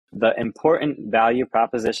The important value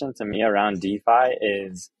proposition to me around DeFi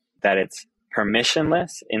is that it's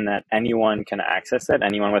permissionless in that anyone can access it.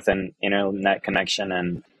 Anyone with an internet connection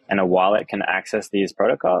and a wallet can access these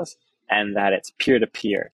protocols, and that it's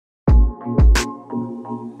peer-to-peer.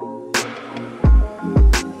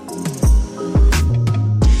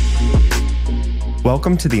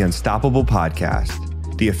 Welcome to the Unstoppable Podcast,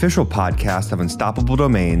 the official podcast of Unstoppable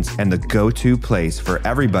Domains and the go-to place for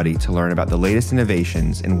everybody to learn about the latest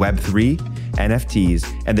innovations in Web3,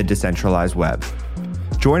 NFTs, and the decentralized web.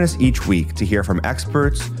 Join us each week to hear from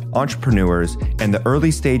experts, entrepreneurs, and the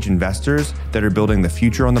early-stage investors that are building the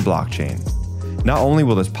future on the blockchain. Not only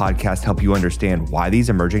will this podcast help you understand why these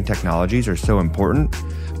emerging technologies are so important,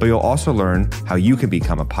 but you'll also learn how you can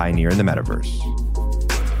become a pioneer in the metaverse.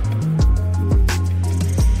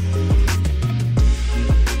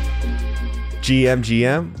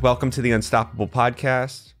 GM, welcome to the Unstoppable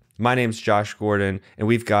Podcast. My name's Josh Gordon, and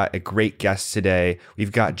we've got a great guest today.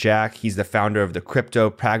 We've got Jack. He's the founder of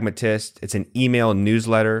the Pragmatist. It's an email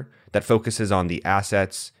newsletter that focuses on the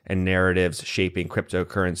assets and narratives shaping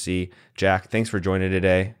cryptocurrency. Jack, thanks for joining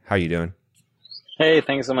today. How are you doing? Hey,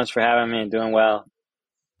 thanks so much for having me. Doing well.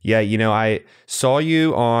 Yeah, I saw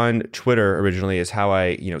you on Twitter originally is how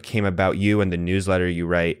I, came about you and the newsletter you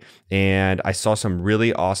write. And I saw some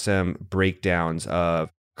really awesome breakdowns of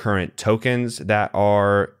current tokens that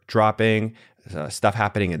are dropping, stuff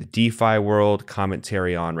happening in the DeFi world,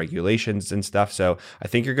 commentary on regulations and stuff. So I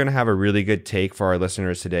think you're going to have a really good take for our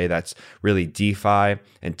listeners today that's really DeFi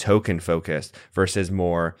and token focused versus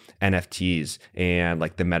more NFTs and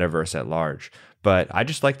like the metaverse at large. But I'd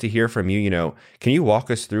just like to hear from you, can you walk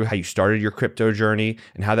us through how you started your crypto journey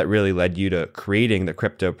and how that really led you to creating the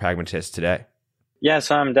Crypto Pragmatist today? Yeah,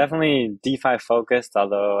 so I'm definitely DeFi focused,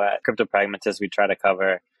 although at Crypto Pragmatist, we try to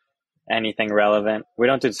cover anything relevant. We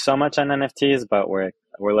don't do so much on NFTs, but we're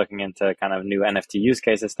looking into kind of new NFT use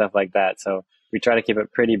cases, stuff like that. So we try to keep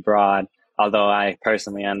it pretty broad, although I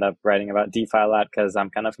personally end up writing about DeFi a lot because I'm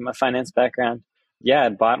kind of from a finance background. Yeah, I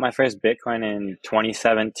bought my first Bitcoin in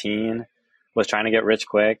 2017. Was trying to get rich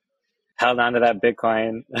quick, held on to that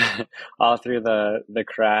Bitcoin all through the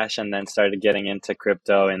crash, and then started getting into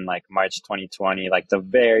crypto in like March 2020, like the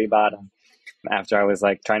very bottom, after I was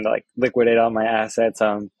like trying to like liquidate all my assets,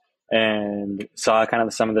 and saw kind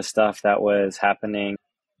of some of the stuff that was happening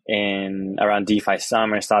in around DeFi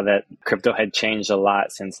summer, saw that crypto had changed a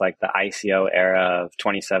lot since like the ICO era of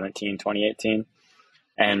 2017, 2018.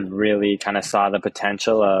 And really kind of saw the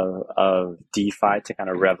potential of DeFi to kind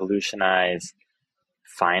of revolutionize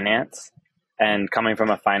finance. And coming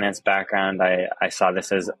from a finance background, I saw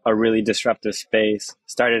this as a really disruptive space,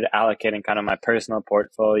 started allocating kind of my personal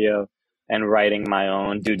portfolio and writing my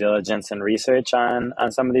own due diligence and research on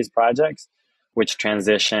some of these projects, which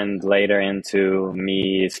transitioned later into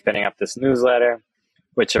me spinning up this newsletter,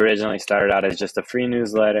 which originally started out as just a free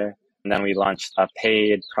newsletter. And then we launched a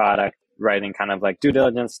paid product, writing kind of like due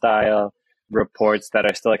diligence style reports that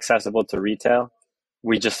are still accessible to retail.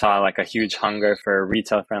 We just saw like a huge hunger for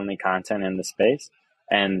retail friendly content in the space,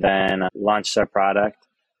 and then launched our product.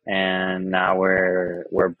 And now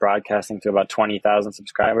we're broadcasting to about 20,000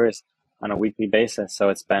 subscribers on a weekly basis. So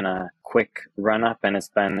it's been a quick run up, and it's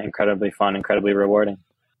been incredibly fun, incredibly rewarding.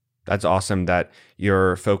 That's awesome that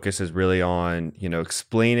your focus is really on,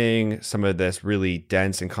 explaining some of this really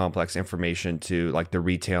dense and complex information to like the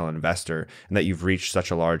retail investor, and that you've reached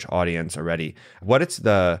such a large audience already. What is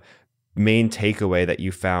the main takeaway that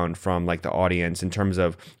you found from like the audience in terms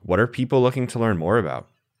of what are people looking to learn more about?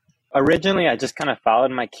 Originally, I just kind of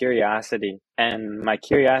followed my curiosity, and my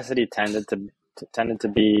curiosity tended to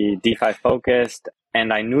be DeFi focused.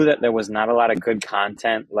 And I knew that there was not a lot of good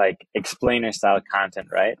content, like explainer style content,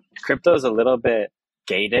 right? Crypto is a little bit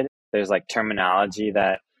gated. There's like terminology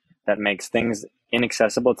that makes things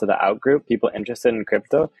inaccessible to the outgroup, people interested in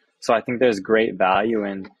crypto. So I think there's great value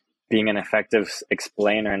in being an effective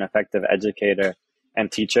explainer, an effective educator and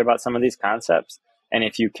teacher about some of these concepts. And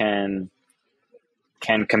if you can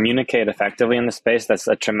communicate effectively in the space, that's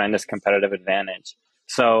a tremendous competitive advantage.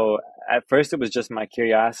 So at first it was just my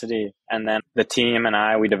curiosity, and then the team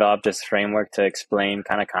and we developed this framework to explain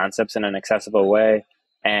kind of concepts in an accessible way.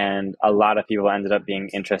 And a lot of people ended up being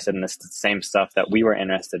interested in this same stuff that we were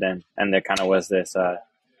interested in. And there kind of was this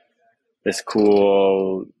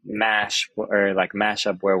cool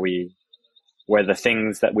mashup where the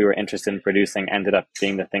things that we were interested in producing ended up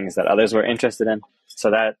being the things that others were interested in.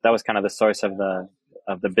 So that was kind of the source of the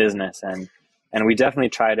business. And we definitely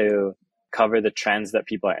try to cover the trends that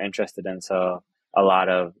people are interested in. So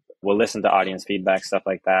we'll listen to audience feedback, stuff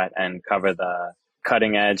like that, and cover the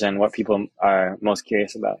cutting edge and what people are most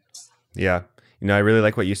curious about. Yeah. I really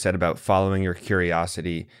like what you said about following your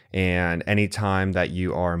curiosity. And anytime that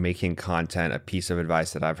you are making content, a piece of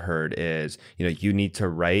advice that I've heard is, you need to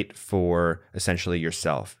write for essentially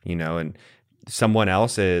yourself, and someone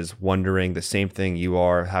else is wondering the same thing you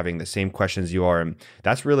are, having the same questions you are. And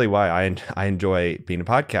that's really why I enjoy being a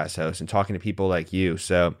podcast host and talking to people like you.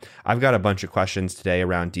 So I've got a bunch of questions today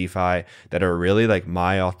around DeFi that are really like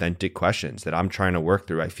my authentic questions that I'm trying to work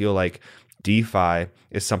through. I feel like DeFi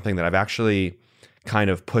is something that I've actually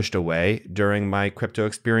kind of pushed away during my crypto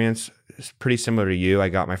experience. It's pretty similar to you. I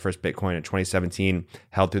got my first Bitcoin in 2017,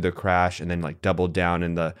 held through the crash, and then like doubled down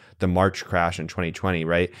in the March crash in 2020,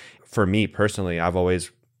 right? For me personally, I've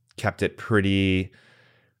always kept it pretty,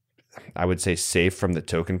 I would say, safe from the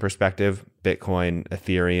token perspective, Bitcoin,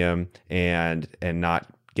 Ethereum, and not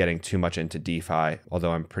getting too much into DeFi,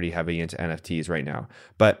 although I'm pretty heavy into NFTs right now.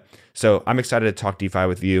 But so I'm excited to talk DeFi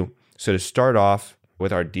with you. So to start off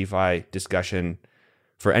with our DeFi discussion,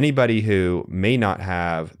 for anybody who may not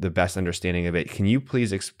have the best understanding of it, can you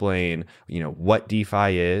please explain, what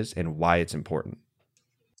DeFi is and why it's important?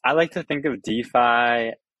 I like to think of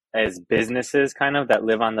DeFi as businesses kind of that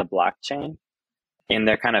live on the blockchain. In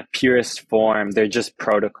their kind of purest form, they're just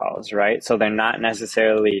protocols, right? So they're not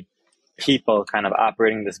necessarily people kind of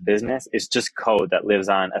operating this business. It's just code that lives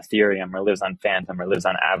on Ethereum or lives on Phantom or lives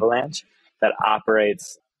on Avalanche that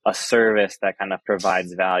operates a service that kind of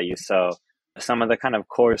provides value. So some of the kind of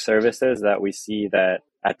core services that we see that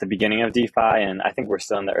at the beginning of DeFi, and I think we're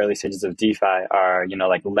still in the early stages of DeFi, are,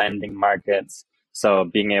 like lending markets. So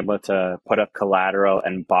being able to put up collateral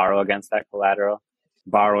and borrow against that collateral,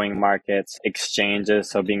 borrowing markets, exchanges.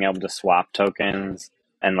 So being able to swap tokens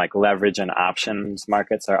and like leverage and options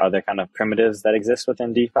markets are other kind of primitives that exist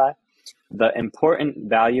within DeFi. The important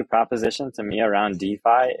value proposition to me around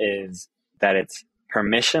DeFi is that it's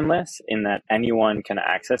permissionless in that anyone can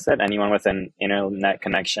access it. Anyone with an internet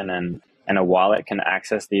connection and a wallet can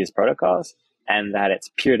access these protocols, and that it's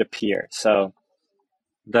peer-to-peer. So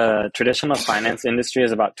the traditional finance industry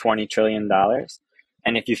is about $20 trillion.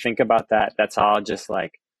 And if you think about that, that's all just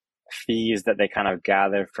like fees that they kind of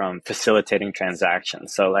gather from facilitating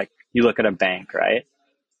transactions. So like you look at a bank, right?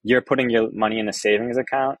 You're putting your money in a savings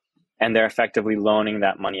account and they're effectively loaning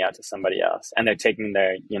that money out to somebody else. And they're taking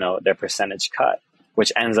their, their percentage cut,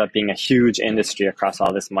 which ends up being a huge industry across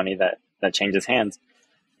all this money that changes hands.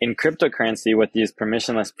 In cryptocurrency, with these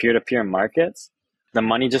permissionless peer-to-peer markets, the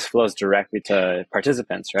money just flows directly to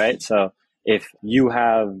participants, right? So if you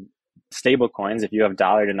have stable coins, if you have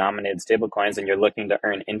dollar denominated stable coins and you're looking to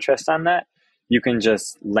earn interest on that, you can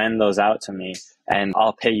just lend those out to me and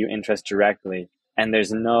I'll pay you interest directly. And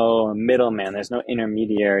there's no middleman, there's no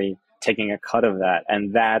intermediary taking a cut of that.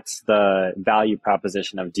 And that's the value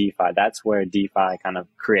proposition of DeFi. That's where DeFi kind of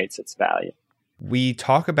creates its value. We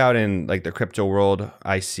talk about in like the crypto world,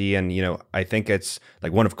 I see, and I think it's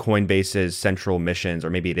like one of Coinbase's central missions, or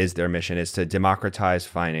maybe it is their mission, is to democratize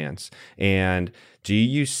finance. And do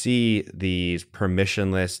you see these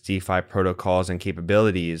permissionless DeFi protocols and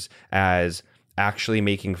capabilities as actually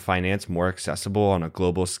making finance more accessible on a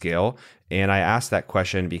global scale? And I ask that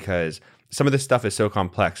question because some of this stuff is so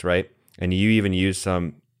complex, right? And you even use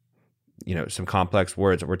some complex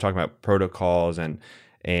words. We're talking about protocols and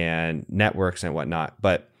networks and whatnot.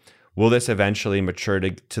 But will this eventually mature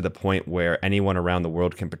to the point where anyone around the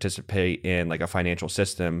world can participate in like a financial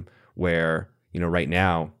system where, right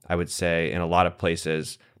now, I would say in a lot of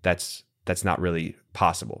places that's not really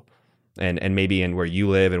possible. And maybe in where you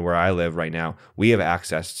live and where I live right now, we have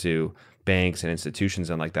access to banks and institutions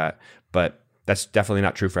and like that. But that's definitely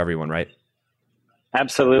not true for everyone, right?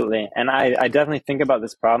 Absolutely. And I definitely think about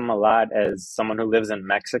this problem a lot as someone who lives in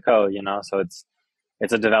Mexico, so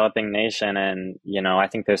it's a developing nation. And, I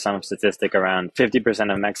think there's some statistic around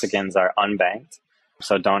 50% of Mexicans are unbanked.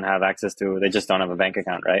 So they just don't have a bank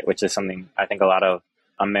account, right? Which is something I think a lot of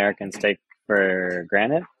Americans take for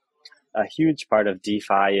granted. A huge part of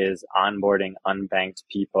DeFi is onboarding unbanked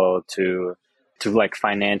people to like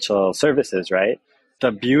financial services, right?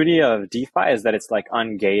 The beauty of DeFi is that it's like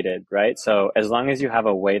ungated, right? So as long as you have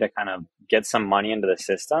a way to kind of get some money into the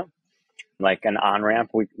system, like an on-ramp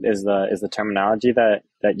is the terminology that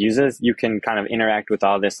uses, you can kind of interact with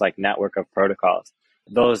all this like network of protocols.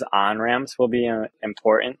 Those on-ramps will be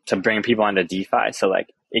important to bring people onto DeFi. So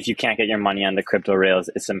like if you can't get your money on the crypto rails,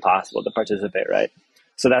 it's impossible to participate, right?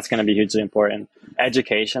 So that's going to be hugely important.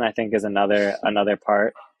 Education, I think, is another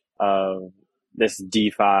part of this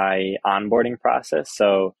DeFi onboarding process.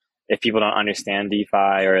 So if people don't understand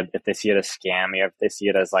DeFi, or if they see it as scammy, or if they see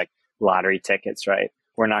it as like lottery tickets, right?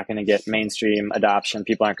 We're not going to get mainstream adoption.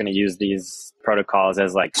 People aren't going to use these protocols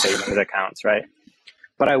as like savings accounts, right?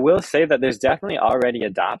 But I will say that there's definitely already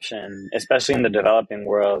adoption, especially in the developing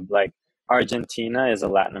world. Like Argentina is a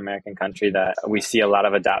Latin American country that we see a lot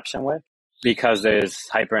of adoption with because there's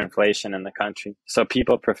hyperinflation in the country. So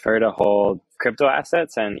people prefer to hold crypto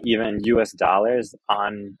assets and even US dollars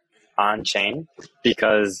on chain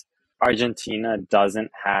because Argentina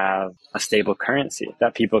doesn't have a stable currency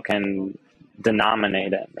that people can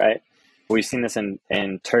denominate in, right? We've seen this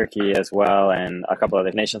in Turkey as well and a couple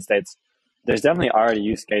other nation states. There's definitely already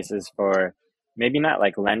use cases for maybe not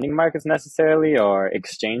like lending markets necessarily or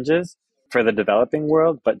exchanges for the developing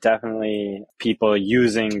world, but definitely people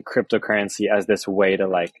using cryptocurrency as this way to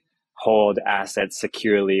like hold assets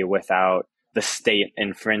securely without the state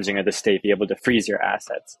infringing or the state be able to freeze your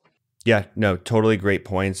assets. Yeah, no, totally great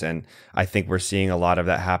points. And I think we're seeing a lot of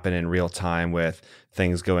that happen in real time with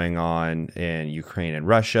things going on in Ukraine and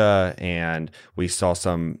Russia. And we saw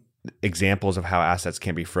some examples of how assets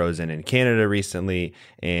can be frozen in Canada recently,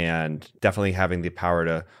 and definitely having the power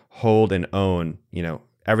to hold and own,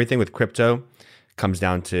 everything with crypto comes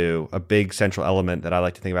down to a big central element that I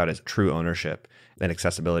like to think about as true ownership and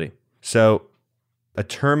accessibility. So a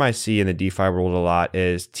term I see in the DeFi world a lot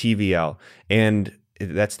is TVL, and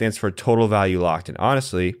that stands for total value locked. And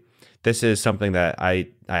honestly, this is something that I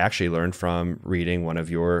actually learned from reading one of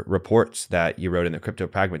your reports that you wrote in the Crypto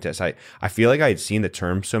Pragmatist. I feel like I had seen the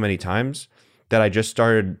term so many times that I just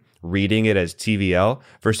started reading it as TVL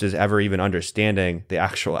versus ever even understanding the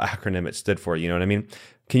actual acronym it stood for. You know what I mean?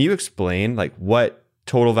 Can you explain like what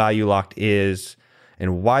total value locked is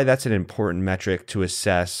and why that's an important metric to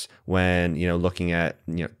assess when, looking at,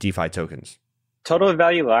 DeFi tokens? Total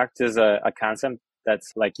value locked is a concept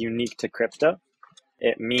that's like unique to crypto.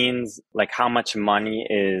 It means like how much money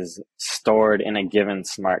is stored in a given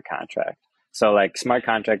smart contract. So like smart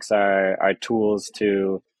contracts are tools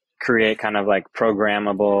to create kind of like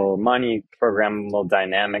programmable money, programmable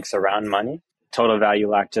dynamics around money. Total value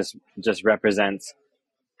lock just represents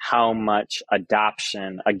how much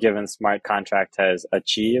adoption a given smart contract has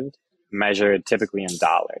achieved, measured typically in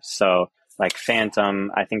dollars. So like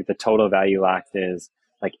Phantom, I think the total value locked is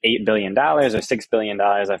like $8 billion or $6 billion.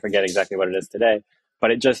 I forget exactly what it is today, but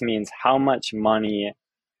it just means how much money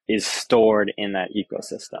is stored in that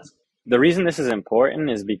ecosystem. The reason this is important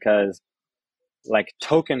is because like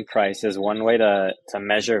token price is one way to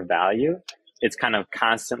measure value. It's kind of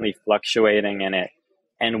constantly fluctuating in it.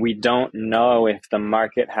 And we don't know if the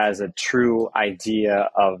market has a true idea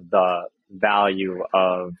of the value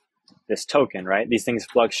of this token, right? These things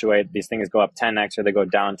fluctuate. These things go up 10x or they go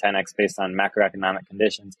down 10x based on macroeconomic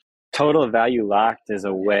conditions. Total value locked is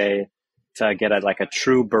a way to get like a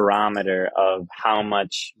true barometer of how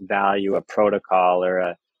much value a protocol or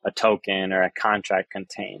a token or a contract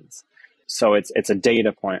contains. So it's a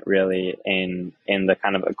data point really in the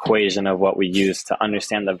kind of equation of what we use to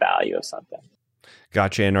understand the value of something.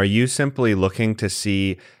 Gotcha. And are you simply looking to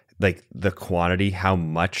see like the quantity, how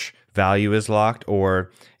much value is locked,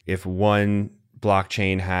 or if one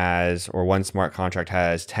blockchain has or one smart contract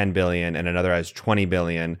has 10 billion and another has 20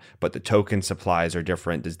 billion, but the token supplies are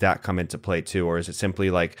different, does that come into play too? Or is it simply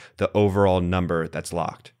like the overall number that's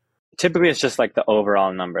locked? Typically, it's just like the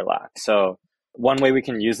overall number locked. So one way we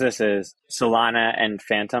can use this is Solana and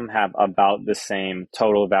Phantom have about the same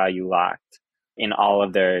total value locked in all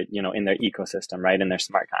of their, in their ecosystem, right? In their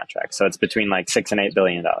smart contracts. So it's between like $6 and $8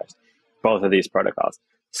 billion, both of these protocols.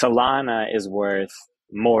 Solana is worth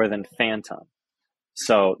more than Phantom.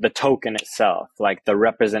 So the token itself, like the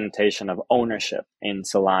representation of ownership in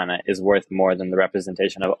Solana is worth more than the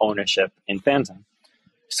representation of ownership in Phantom.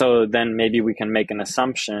 So then maybe we can make an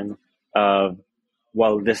assumption of,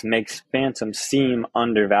 well, this makes Phantom seem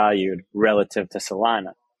undervalued relative to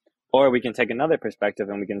Solana. Or we can take another perspective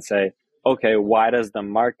and we can say, okay, why does the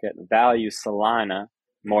market value Solana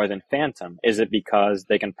more than Phantom? Is it because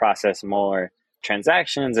they can process more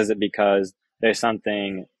transactions? Is it because there's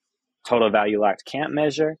something total value locked can't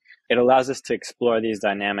measure? It allows us to explore these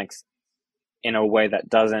dynamics in a way that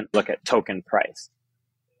doesn't look at token price.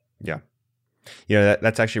 Yeah.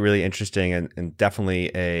 That's actually really interesting and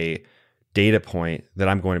definitely a data point that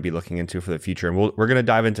I'm going to be looking into for the future. And we're going to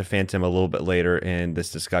dive into Phantom a little bit later in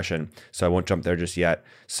this discussion, so I won't jump there just yet.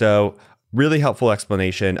 So really helpful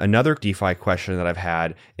explanation. Another DeFi question that I've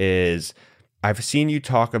had is I've seen you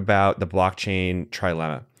talk about the blockchain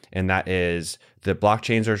trilemma, and that is the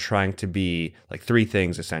blockchains are trying to be like three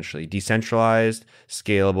things essentially: decentralized,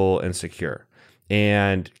 scalable, and secure.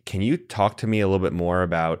 And can you talk to me a little bit more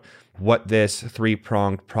about what this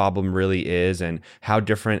three-pronged problem really is and how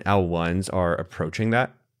different L1s are approaching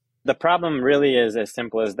that? The problem really is as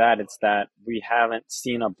simple as that. It's that we haven't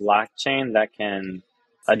seen a blockchain that can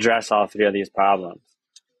address all three of these problems.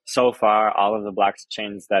 So far, all of the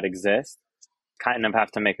blockchains that exist kind of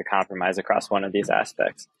have to make a compromise across one of these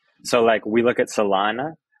aspects. So like we look at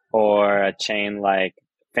Solana or a chain like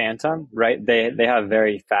Phantom, right? They have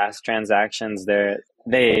very fast transactions.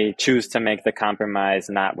 They choose to make the compromise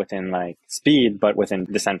not within like speed, but within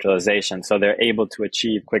decentralization. So they're able to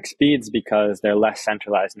achieve quick speeds because they're less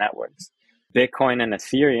centralized networks. Bitcoin and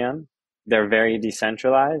Ethereum, they're very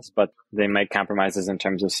decentralized, but they make compromises in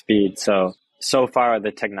terms of speed. So far,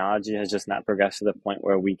 the technology has just not progressed to the point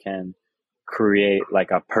where we can create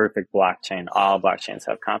like a perfect blockchain. All blockchains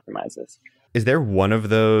have compromises. Is there one of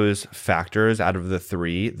those factors out of the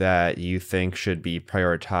three that you think should be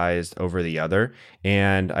prioritized over the other?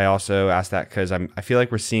 And I also ask that because I feel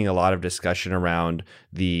like we're seeing a lot of discussion around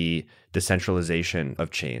the decentralization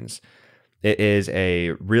of chains. It is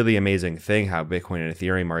a really amazing thing how Bitcoin and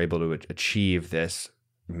Ethereum are able to achieve this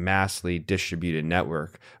massively distributed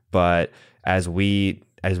network. But as we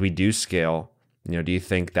do scale, do you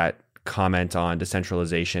think that comment on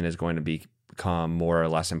decentralization is going to become more or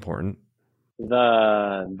less important?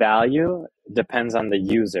 The value depends on the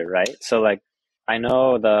user, right? So like I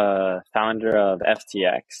know the founder of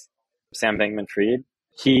FTX, Sam Bankman-Fried,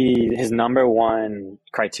 his number one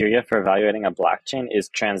criteria for evaluating a blockchain is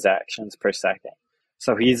transactions per second.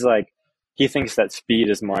 So he thinks that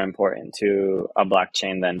speed is more important to a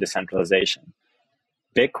blockchain than decentralization.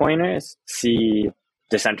 Bitcoiners see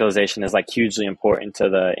decentralization as like hugely important to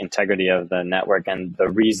the integrity of the network, and the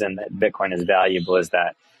reason that Bitcoin is valuable is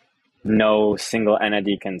that no single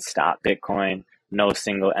entity can stop Bitcoin. No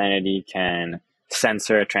single entity can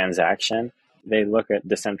censor a transaction. They look at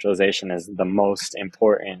decentralization as the most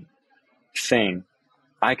important thing.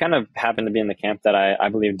 I kind of happen to be in the camp that I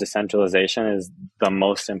believe decentralization is the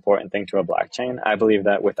most important thing to a blockchain. I believe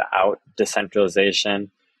that without decentralization,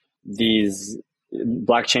 these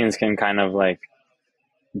blockchains can kind of like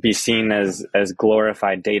be seen as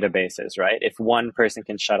glorified databases, right? If one person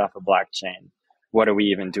can shut off a blockchain, what are we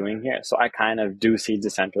even doing here? So I kind of do see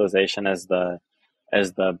decentralization as the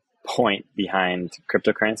point behind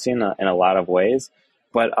cryptocurrency in a lot of ways,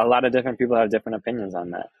 but a lot of different people have different opinions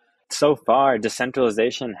on that. So far,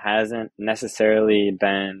 decentralization hasn't necessarily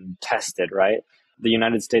been tested, right? The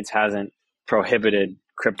United States hasn't prohibited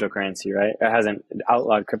cryptocurrency, right? It hasn't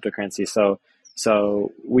outlawed cryptocurrency.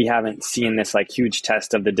 So we haven't seen this like huge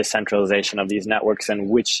test of the decentralization of these networks and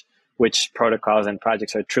which protocols and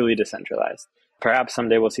projects are truly decentralized. Perhaps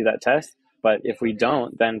someday we'll see that test, but if we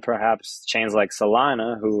don't, then perhaps chains like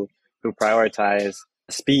Solana, who prioritize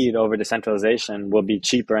speed over decentralization, will be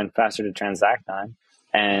cheaper and faster to transact on,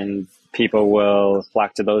 and people will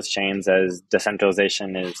flock to those chains as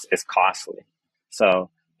decentralization is costly. So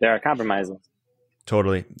there are compromises.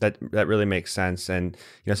 Totally. That really makes sense. And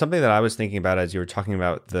something that I was thinking about as you were talking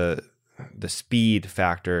about the speed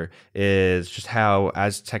factor is just how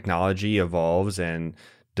as technology evolves and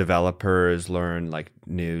developers learn like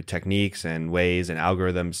new techniques and ways and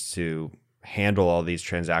algorithms to handle all these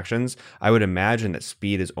transactions, I would imagine that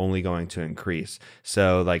speed is only going to increase.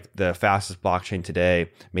 So like the fastest blockchain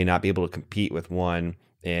today may not be able to compete with one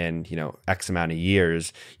in, X amount of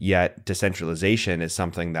years, yet decentralization is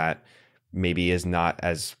something that maybe is not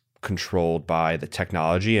as controlled by the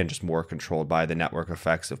technology and just more controlled by the network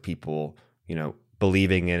effects of people,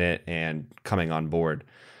 believing in it and coming on board.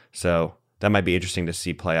 So that might be interesting to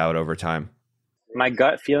see play out over time. My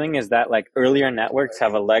gut feeling is that like earlier networks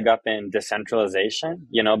have a leg up in decentralization,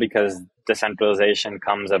 because decentralization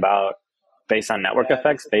comes about based on network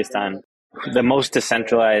effects, based on the most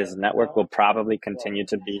decentralized network will probably continue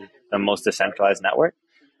to be the most decentralized network,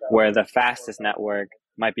 where the fastest network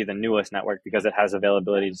might be the newest network because it has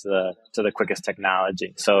availability to the quickest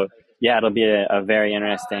technology. So yeah, it'll be a very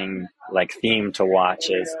interesting like theme to watch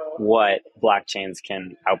is what blockchains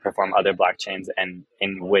can outperform other blockchains and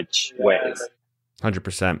in which ways.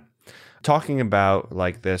 100%. Talking about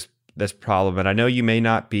like this problem, and I know you may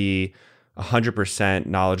not be 100%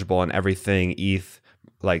 knowledgeable on everything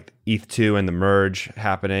ETH2 and the merge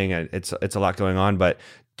happening, and it's a lot going on, but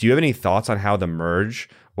do you have any thoughts on how the merge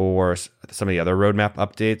or some of the other roadmap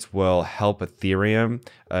updates will help Ethereum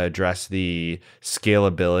address the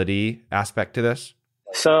scalability aspect to this?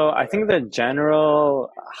 So I think the general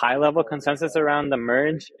high level consensus around the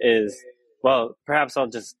merge is, well, perhaps I'll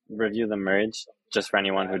just review the merge just for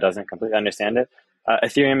anyone who doesn't completely understand it.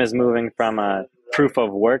 Ethereum is moving from a proof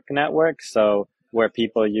of work network, so where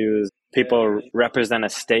people represent a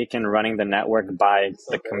stake in running the network by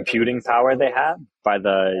the computing power they have, by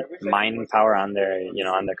the mining power on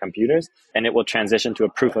their computers, and it will transition to a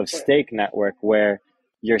proof of stake network where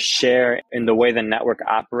your share in the way the network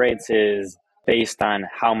operates is based on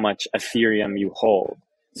how much Ethereum you hold.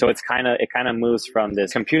 So it kind of moves from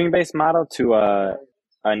this computing based model to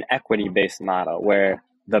an equity based model where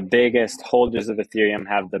the biggest holders of Ethereum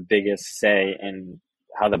have the biggest say in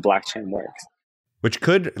how the blockchain works. Which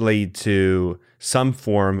could lead to some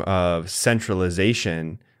form of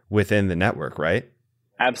centralization within the network, right?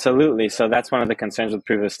 Absolutely. So that's one of the concerns with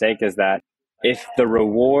proof of stake is that if the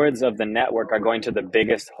rewards of the network are going to the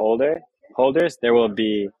biggest holders, there will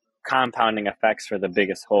be compounding effects for the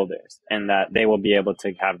biggest holders, and that they will be able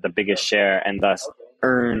to have the biggest share and thus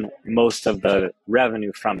earn most of the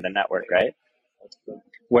revenue from the network, right?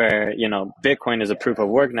 Where, Bitcoin is a proof of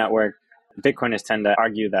work network, Bitcoiners tend to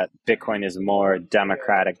argue that Bitcoin is more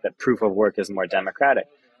democratic, that proof of work is more democratic.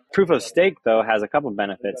 Proof of stake, though, has a couple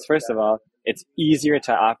benefits. First of all, it's easier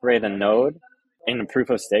to operate a node in a proof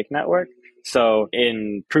of stake network. So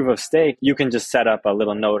in proof of stake, you can just set up a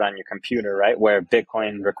little node on your computer, right? Where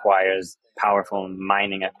Bitcoin requires powerful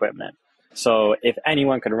mining equipment. So if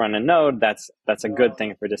anyone could run a node, that's a good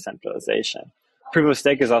thing for decentralization. Proof of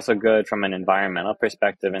stake is also good from an environmental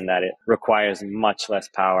perspective in that it requires much less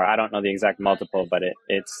power. I don't know the exact multiple, but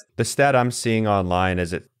it's The stat I'm seeing online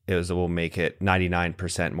is it will make it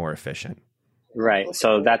 99% more efficient. right.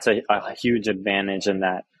 So that's a huge advantage in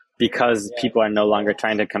that because people are no longer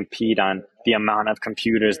trying to compete on the amount of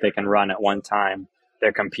computers they can run at one time.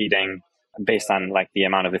 They're competing based on like the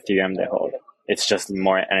amount of Ethereum they hold. It's just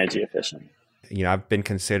more energy efficient. I've been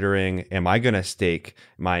considering, am I going to stake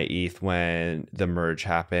my ETH when the merge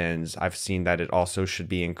happens? I've seen that it also should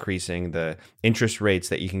be increasing the interest rates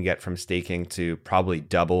that you can get from staking to probably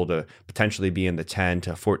double to potentially be in the 10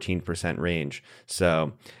 to 14% range.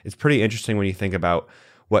 So it's pretty interesting when you think about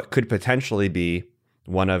what could potentially be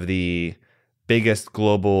one of the biggest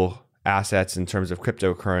global assets in terms of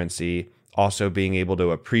cryptocurrency, also being able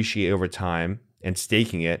to appreciate over time and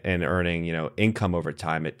staking it and earning, income over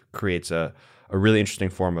time. It creates a really interesting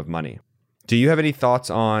form of money. Do you have any thoughts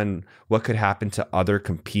on what could happen to other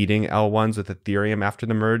competing L1s with Ethereum after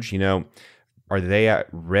the merge? Are they at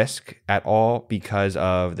risk at all because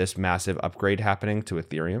of this massive upgrade happening to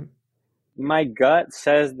Ethereum? My gut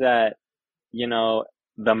says that,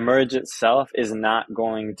 the merge itself is not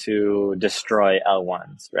going to destroy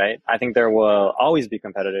L1s, right? I think there will always be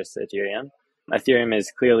competitors to Ethereum. Ethereum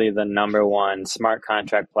is clearly the number one smart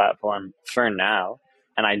contract platform for now.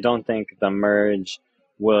 And I don't think the merge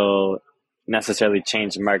will necessarily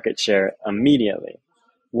change market share immediately.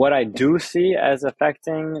 What I do see as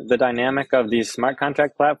affecting the dynamic of these smart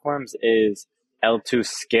contract platforms is L2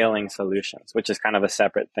 scaling solutions, which is kind of a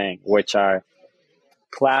separate thing, which are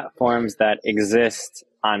platforms that exist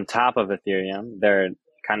on top of Ethereum. They're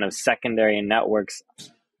kind of secondary networks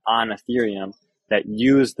on Ethereum that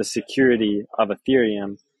use the security of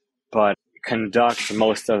Ethereum, but conduct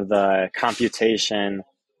most of the computation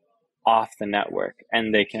off the network.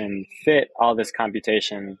 And they can fit all this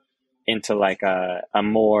computation into like a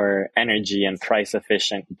more energy and price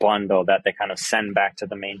efficient bundle that they kind of send back to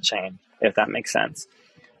the main chain, if that makes sense.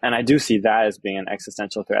 And I do see that as being an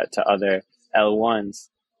existential threat to other L1s.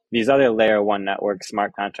 These other layer one network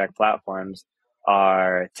smart contract platforms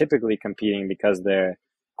are typically competing because they're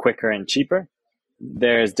quicker and cheaper.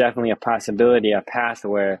 There's definitely a possibility, a path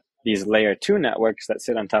where these layer two networks that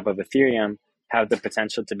sit on top of Ethereum have the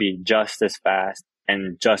potential to be just as fast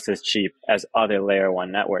and just as cheap as other layer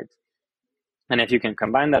one networks. And if you can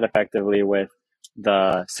combine that effectively with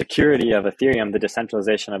the security of Ethereum, the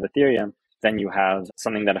decentralization of Ethereum, then you have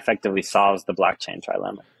something that effectively solves the blockchain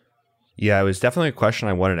trilemma. Yeah, it was definitely a question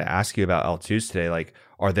I wanted to ask you about L2s today. Like,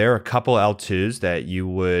 are there a couple L2s that you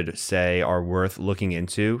would say are worth looking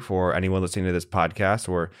into for anyone listening to this podcast,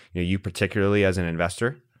 or you particularly as an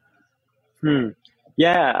investor?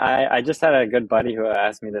 Yeah, I just had a good buddy who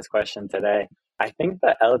asked me this question today. I think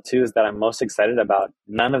the L2s that I'm most excited about,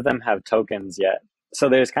 none of them have tokens yet. So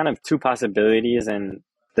there's kind of two possibilities in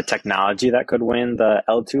the technology that could win the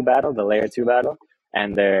L2 battle, the layer 2 battle,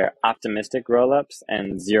 and they're optimistic rollups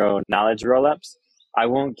and zero knowledge rollups. I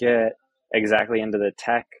won't get exactly into the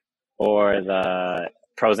tech or the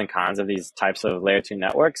pros and cons of these types of layer 2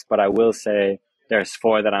 networks, but I will say there's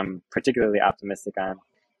four that I'm particularly optimistic on.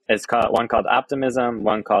 It's one called Optimism,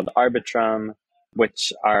 one called Arbitrum,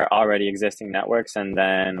 which are already existing networks, and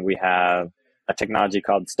then we have a technology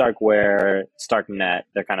called Starkware, Starknet.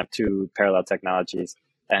 They're kind of two parallel technologies.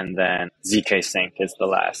 And then ZK Sync is the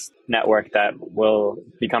last network that will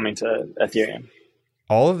be coming to Ethereum.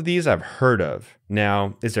 All of these I've heard of.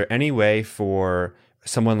 Now, is there any way for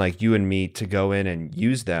someone like you and me to go in and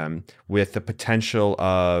use them with the potential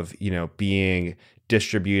of, being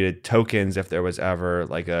distributed tokens if there was ever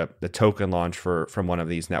like the token launch from one of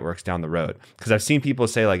these networks down the road. Because I've seen people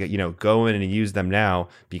say like, go in and use them now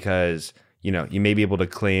because, you may be able to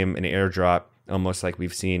claim an airdrop almost like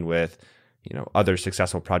we've seen with, other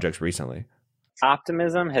successful projects recently.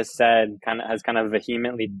 Optimism has kind of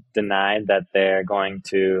vehemently denied that they're going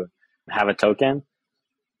to have a token.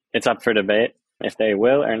 It's up for debate if they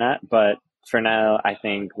will or not, but for now, I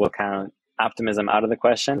think we'll count Optimism out of the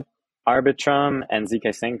question. Arbitrum and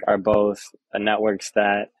ZK Sync are both networks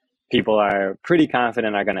that people are pretty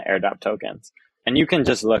confident are going to airdrop tokens. And you can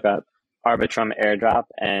just look up Arbitrum airdrop,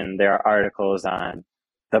 and there are articles on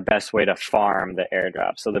the best way to farm the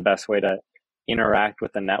airdrop. So the best way to interact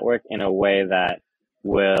with the network in a way that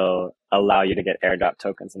will allow you to get airdrop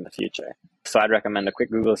tokens in the future. So I'd recommend a quick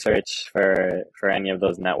Google search for any of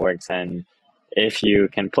those networks. And if you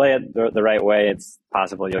can play it the right way, it's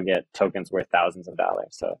possible you'll get tokens worth thousands of dollars.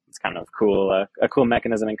 So it's kind of cool, a cool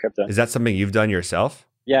mechanism in crypto. Is that something you've done yourself?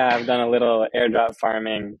 Yeah, I've done a little airdrop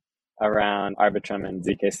farming around Arbitrum and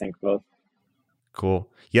ZK Sync both. Cool.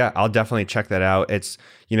 Yeah, I'll definitely check that out. It's,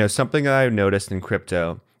 something that I've noticed in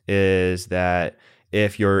crypto is that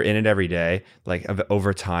if you're in it every day, like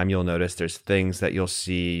over time, you'll notice there's things that you'll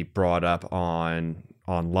see brought up online,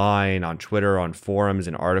 on Twitter, on forums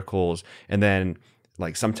and articles. And then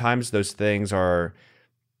like sometimes those things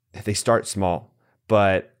they start small,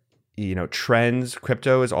 but trends,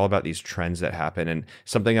 crypto is all about these trends that happen. And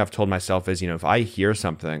something I've told myself is, if I hear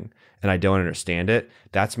something and I don't understand it,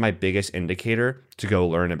 that's my biggest indicator to go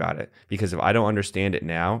learn about it. Because if I don't understand it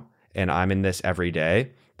now and I'm in this every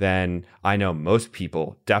day, then I know most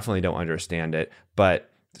people definitely don't understand it, but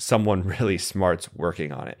someone really smart's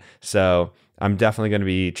working on it. So I'm definitely going to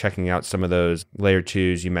be checking out some of those layer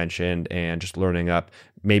twos you mentioned and just learning up,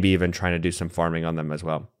 maybe even trying to do some farming on them as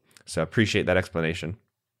well. So appreciate that explanation.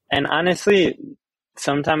 And honestly,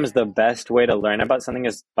 sometimes the best way to learn about something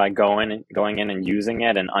is by going in and using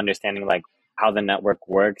it and understanding like how the network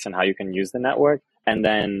works and how you can use the network. And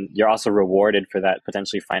then you're also rewarded for that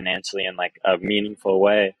potentially financially in like a meaningful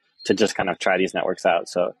way to just kind of try these networks out.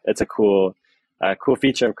 So it's a cool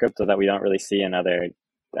feature of crypto that we don't really see in other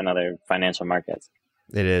financial markets.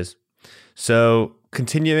 It is. So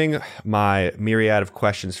continuing my myriad of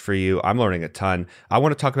questions for you, I'm learning a ton. I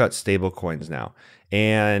want to talk about stable coins now.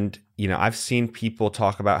 And, I've seen people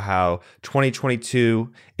talk about how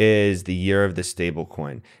 2022 is the year of the stable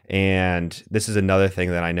coin. And this is another thing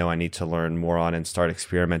that I know I need to learn more on and start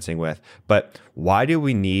experimenting with. But why do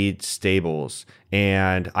we need stables?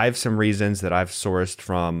 And I have some reasons that I've sourced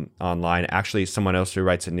from online. Actually, someone else who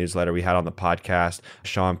writes a newsletter we had on the podcast,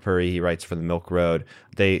 Sean Puri, he writes for the Milk Road.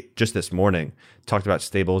 They just this morning talked about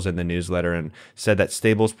stables in the newsletter and said that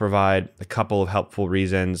stables provide a couple of helpful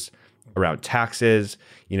reasons around taxes.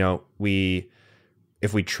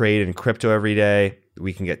 If we trade in crypto every day,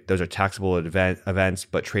 we can get, those are taxable events,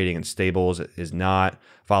 but trading in stables is not.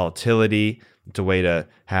 Volatility, it's a way to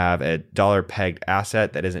have a dollar pegged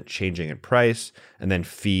asset that isn't changing in price. And then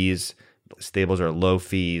fees, stables are low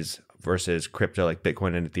fees versus crypto like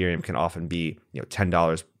Bitcoin and Ethereum can often be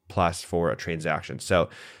 $10 plus for a transaction. So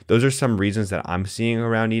those are some reasons that I'm seeing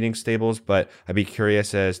around needing stables, but I'd be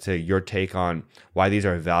curious as to your take on why these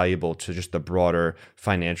are valuable to just the broader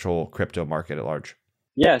financial crypto market at large.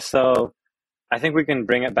 Yeah, so I think we can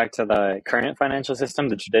bring it back to the current financial system,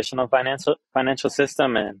 the traditional financial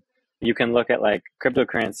system, and you can look at like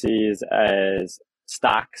cryptocurrencies as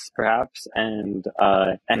stocks perhaps, and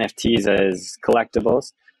NFTs as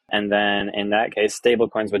collectibles. And then in that case, stable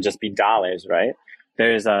coins would just be dollars, right?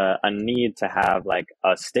 There's a need to have like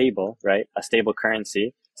a stable, right? A stable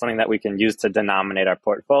currency, something that we can use to denominate our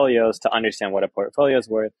portfolios, to understand what a portfolio is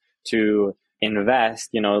worth, to invest,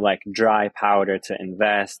 like dry powder to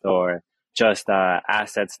invest, or just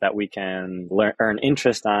assets that we can earn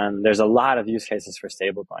interest on. There's a lot of use cases for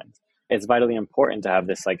stable coins. It's vitally important to have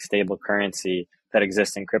this like stable currency that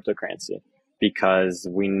exists in cryptocurrency because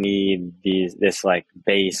we need this like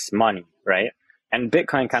base money, right? And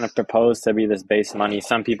Bitcoin kind of proposed to be this base money.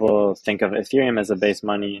 Some people think of Ethereum as a base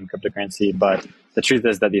money in cryptocurrency, but the truth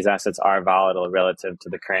is that these assets are volatile relative to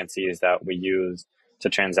the currencies that we use to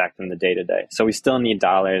transact in the day-to-day. So we still need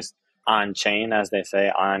dollars on chain, as they say,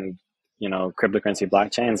 on cryptocurrency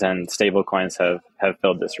blockchains, and stable coins have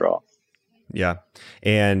filled this role. Yeah.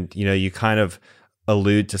 And you kind of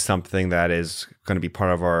allude to something that is going to be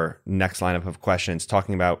part of our next lineup of questions,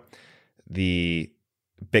 talking about the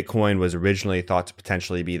Bitcoin was originally thought to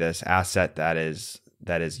potentially be this asset that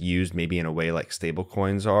is used maybe in a way like stable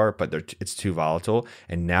coins are, but it's too volatile.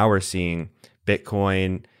 And now we're seeing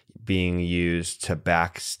Bitcoin being used to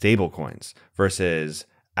back stable coins versus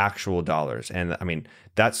actual dollars. And I mean,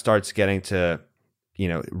 that starts getting to,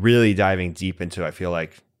 really diving deep into, I feel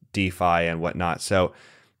like, DeFi and whatnot. So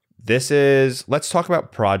let's talk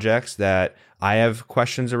about projects that I have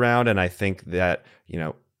questions around, and I think that,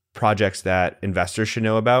 projects that investors should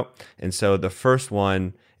know about. And so the first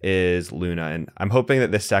one is Luna. And I'm hoping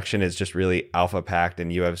that this section is just really alpha packed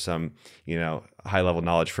and you have some, high level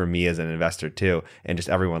knowledge for me as an investor too, and just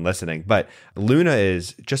everyone listening. But Luna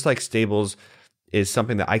is just like stables, is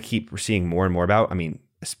something that I keep seeing more and more about. I mean,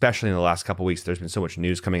 especially in the last couple of weeks, there's been so much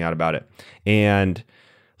news coming out about it. And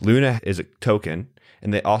Luna is a token,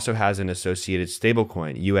 and it also has an associated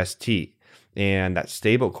stablecoin, UST. And that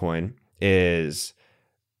stablecoin is,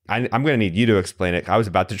 I'm going to need you to explain it. I was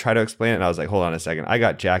about to try to explain it, and I was like, hold on a second. I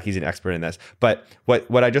got Jack. He's an expert in this. But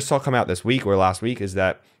what I just saw come out this week or last week is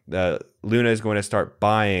that Luna is going to start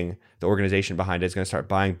buying, the organization behind it is going to start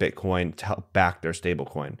buying Bitcoin to help back their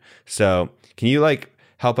stablecoin. So can you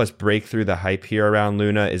help us break through the hype here around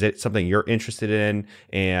Luna? Is it something you're interested in?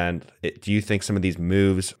 And do you think some of these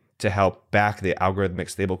moves to help back the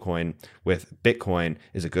algorithmic stablecoin with Bitcoin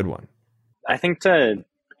is a good one? I think to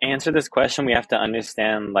answer this question, we have to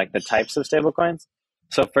understand the types of stablecoins.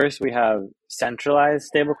 So first we have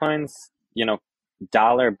centralized stablecoins,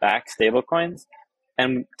 dollar-backed stablecoins.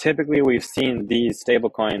 And typically we've seen these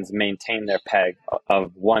stablecoins maintain their peg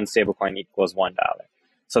of one stablecoin equals $1.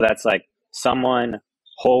 So that's like someone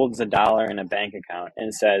holds $1 in a bank account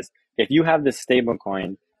and says, if you have this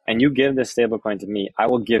stablecoin and you give this stablecoin to me, I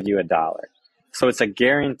will give you $1. So it's a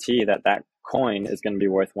guarantee that that coin is going to be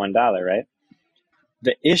worth $1, right?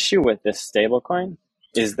 The issue with this stablecoin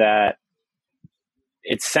is that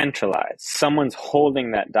it's centralized. Someone's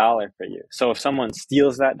holding that dollar for you. So if someone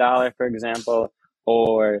steals that dollar, for example,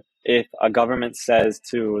 or if a government says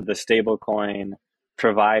to the stablecoin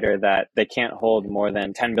provider that they can't hold more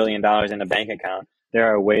than $10 billion in a bank account,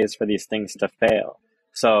 there are ways for these things to fail.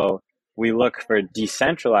 So we look for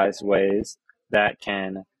decentralized ways that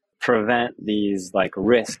can prevent these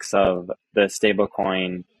risks of the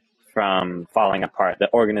stablecoin from falling apart,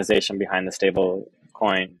 the organization behind the stable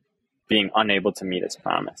coin being unable to meet its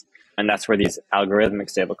promise. And that's where these algorithmic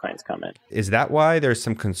stablecoins come in. Is that why there's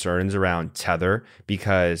some concerns around Tether?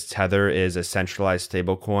 Because Tether is a centralized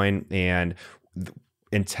stablecoin, and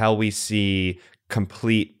until we see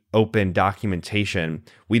complete open documentation,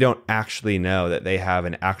 we don't actually know that they have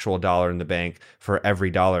an actual dollar in the bank for every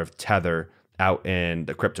dollar of Tether out in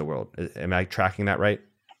the crypto world. Am I tracking that right?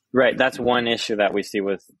 Right. That's one issue that we see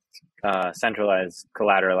with centralized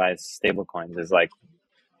collateralized stablecoins is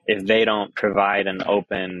if they don't provide an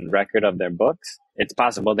open record of their books, it's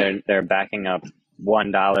possible they're backing up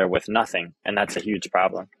 $1 with nothing, and that's a huge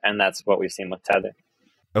problem. And that's what we've seen with Tether.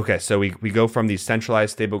 Okay, so we go from these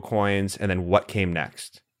centralized stablecoins, and then what came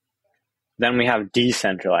next? Then we have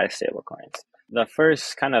decentralized stablecoins. The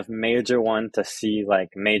first kind of major one to see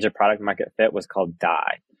major product market fit was called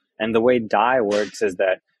DAI. And the way DAI works is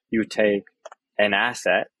that you take an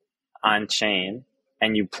asset on chain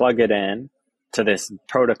and you plug it in to this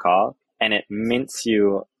protocol, and it mints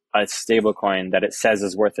you a stablecoin that it says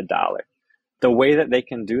is worth $1. The way that they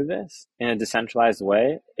can do this in a decentralized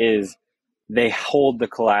way is they hold the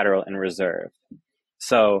collateral in reserve.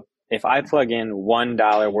 So if I plug in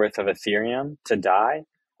 $1 worth of Ethereum to DAI,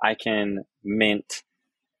 I can mint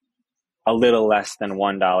a little less than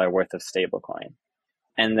 $1 worth of stablecoin.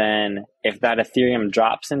 And then if that Ethereum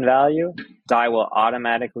drops in value, DAI will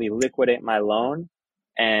automatically liquidate my loan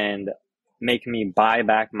and make me buy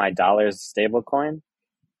back my dollars stablecoin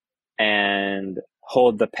and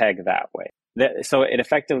hold the peg that way. So it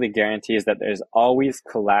effectively guarantees that there's always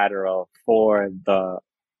collateral for the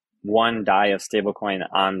one DAI of stablecoin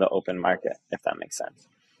on the open market, if that makes sense.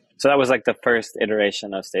 So that was the first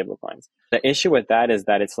iteration of stablecoins. The issue with that is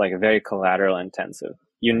that it's very collateral intensive.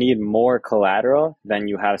 You need more collateral than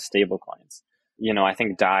you have stablecoins. I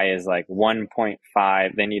think DAI is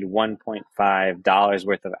 1.5, they need $1.5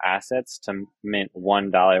 worth of assets to mint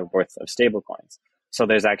 $1 worth of stablecoins. So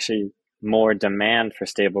there's actually more demand for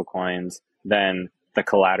stablecoins than the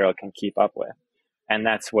collateral can keep up with. And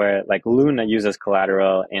that's where Luna uses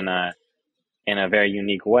collateral in a very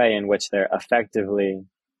unique way, in which they're effectively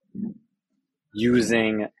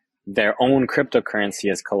using their own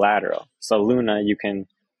cryptocurrency as collateral. So Luna, you can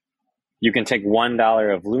take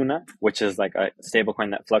 $1 of Luna, which is a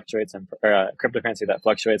stablecoin that fluctuates or a cryptocurrency that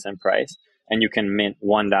fluctuates in price, and you can mint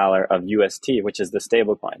 $1 of UST, which is the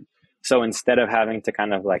stablecoin. So instead of having to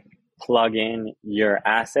kind of plug in your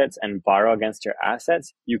assets and borrow against your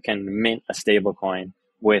assets, you can mint a stablecoin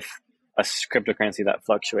with a cryptocurrency that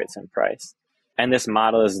fluctuates in price. And this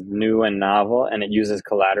model is new and novel, and it uses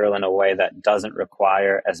collateral in a way that doesn't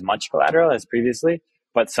require as much collateral as previously.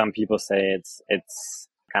 But some people say it's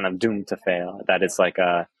kind of doomed to fail, that it's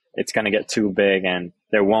going to get too big and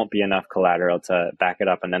there won't be enough collateral to back it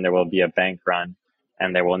up. And then there will be a bank run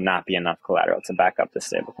and there will not be enough collateral to back up the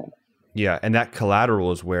stablecoin. Yeah. And that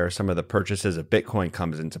collateral is where some of the purchases of Bitcoin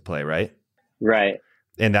comes into play, right? Right.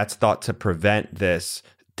 And that's thought to prevent this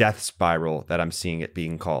death spiral that I'm seeing it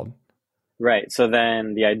being called. Right. So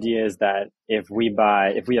then the idea is that if we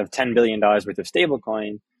have $10 billion worth of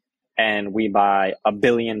stablecoin and we buy $1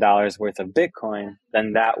 billion worth of Bitcoin,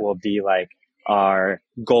 then that will be like our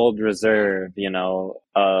gold reserve,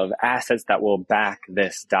 of assets that will back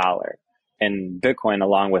this dollar. And Bitcoin,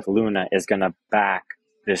 along with Luna, is going to back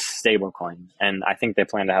this stablecoin. And I think they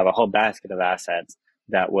plan to have a whole basket of assets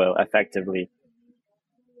that will effectively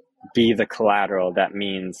be the collateral. That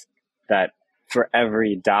means that for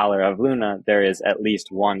every dollar of Luna, there is at least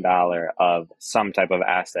 $1 of some type of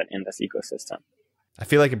asset in this ecosystem. I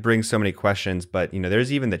feel like it brings so many questions, but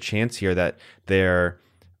there's even the chance here that their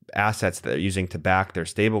assets that they're using to back their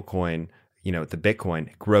stablecoin, the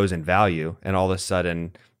Bitcoin, grows in value, and all of a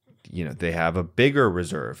sudden, they have a bigger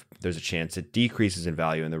reserve. There's a chance it decreases in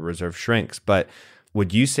value and the reserve shrinks. But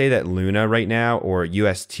would you say that Luna right now or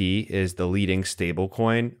UST is the leading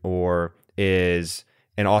stablecoin,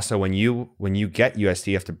 and also when you get UST,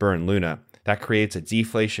 you have to burn Luna. That creates a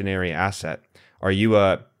deflationary asset. Are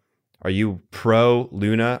you pro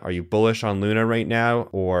Luna? Are you bullish on Luna right now,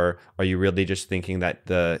 or are you really just thinking that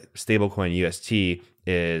the stablecoin UST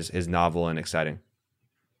is novel and exciting?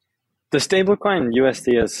 The stablecoin UST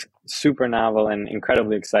is super novel and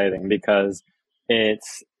incredibly exciting because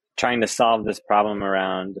it's trying to solve this problem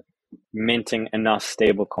around minting enough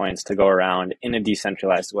stablecoins to go around in a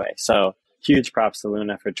decentralized way. So huge props to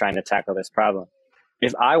Luna for trying to tackle this problem.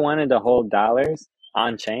 If I wanted to hold dollars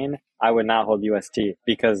on chain, I would not hold UST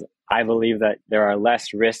because I believe that there are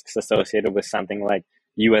less risks associated with something like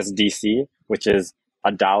USDC, which is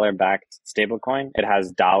a dollar-backed stablecoin. It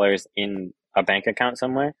has dollars in a bank account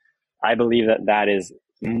somewhere. I believe that that is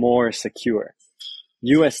more secure.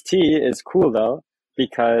 UST is cool though,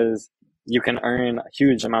 because you can earn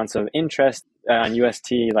huge amounts of interest on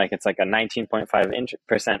UST. Like it's like a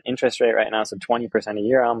 19.5% interest rate right now, so 20% a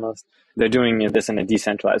year almost. They're doing this in a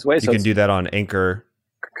decentralized way. You can do that on Anchor.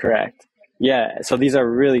 Correct. Yeah, so these are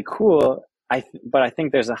really cool. But I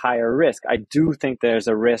think there's a higher risk. I do think there's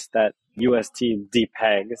a risk that UST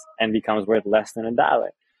depegs and becomes worth less than $1.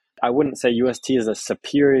 I wouldn't say UST is a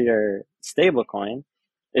superior stablecoin.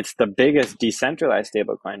 It's the biggest decentralized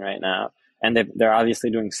stablecoin right now, and they're obviously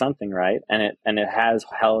doing something right, and it has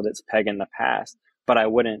held its peg in the past. But I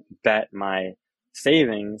wouldn't bet my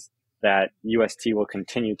savings that UST will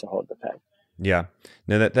continue to hold the peg. Yeah,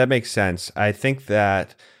 no, that makes sense. I think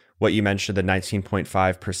that what you mentioned, the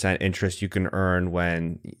 19.5% interest you can earn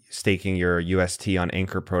when staking your UST on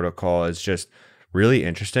Anchor protocol, is just really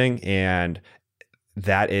interesting. And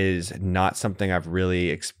that is not something I've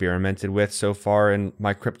really experimented with so far in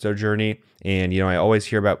my crypto journey. And, I always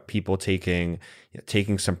hear about people taking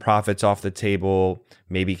some profits off the table,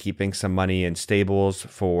 maybe keeping some money in stables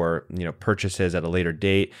for, purchases at a later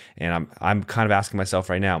date. And I'm kind of asking myself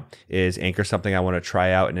right now, is Anchor something I want to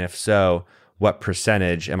try out? And if so, what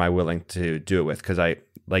percentage am I willing to do it with? Because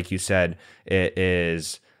like you said,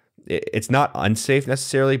 it's not unsafe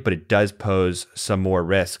necessarily, but it does pose some more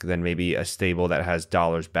risk than maybe a stable that has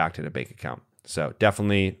dollars backed in a bank account. So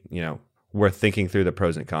definitely, worth thinking through the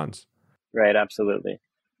pros and cons. Right, absolutely.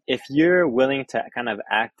 If you're willing to kind of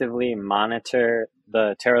actively monitor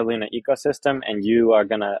the Terra Luna ecosystem and you are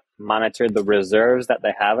going to monitor the reserves that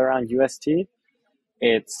they have around UST,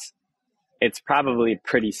 it's probably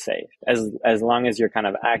pretty safe as long as you're kind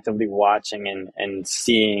of actively watching and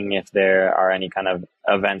seeing if there are any kind of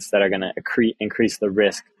events that are going to increase the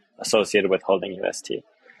risk associated with holding UST.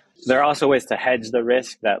 There are also ways to hedge the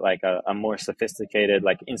risk that like a more sophisticated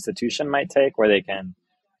like institution might take, where they can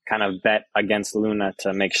kind of bet against Luna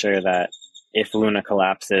to make sure that if Luna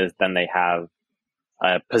collapses, then they have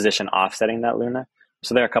a position offsetting that Luna.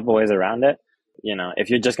 So there are a couple ways around it. If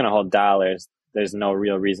you're just going to hold dollars, there's no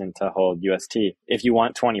real reason to hold UST. If you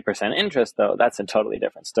want 20% interest, though, that's a totally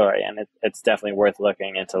different story. And it's definitely worth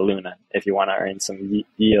looking into Luna if you want to earn some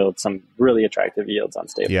yield, some really attractive yields on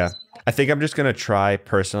stables. Yeah. I think I'm just going to try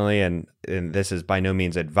personally, and this is by no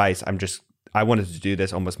means advice. I wanted to do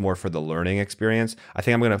this almost more for the learning experience. I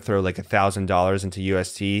think I'm going to throw like $1,000 into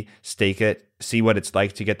UST, stake it, see what it's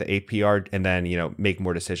like to get the APR, and then, make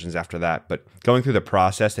more decisions after that. But going through the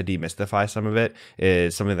process to demystify some of it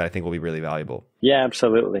is something that I think will be really valuable. Yeah,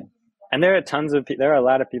 absolutely. And there are a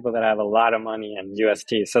lot of people that have a lot of money in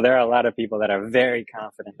UST. So there are a lot of people that are very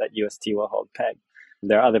confident that UST will hold peg.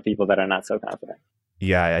 There are other people that are not so confident.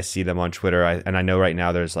 Yeah, I see them on Twitter. And I know right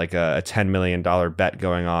now there's like a $10 million bet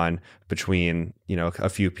going on between, a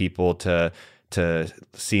few people to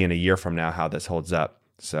see in a year from now how this holds up.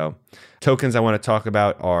 So tokens I want to talk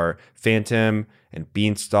about are Phantom and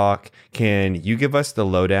Beanstalk. Can you give us the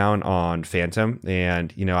lowdown on Phantom?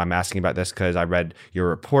 And, I'm asking about this because I read your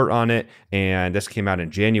report on it, and this came out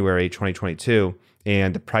in January 2022,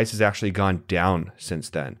 and the price has actually gone down since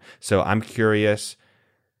then. So I'm curious,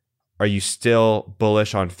 are you still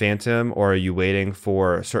bullish on Phantom, or are you waiting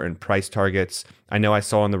for certain price targets? I know I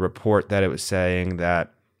saw in the report that it was saying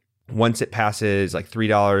that once it passes like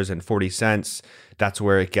 $3.40, that's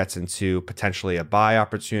where it gets into potentially a buy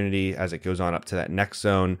opportunity as it goes on up to that next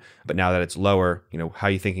zone. But now that it's lower, how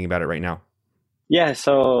are you thinking about it right now? Yeah,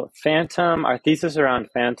 so Phantom, our thesis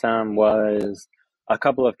around Phantom was a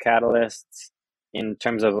couple of catalysts in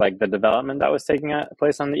terms of like the development that was taking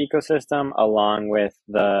place on the ecosystem, along with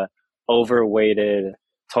the overweighted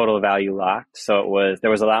total value locked. So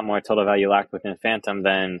there was a lot more total value locked within Phantom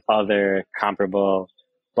than other comparable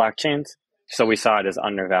blockchains. So we saw it as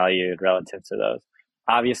undervalued relative to those.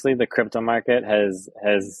 Obviously, the crypto market has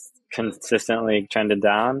consistently trended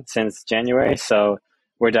down since January. So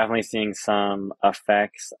we're definitely seeing some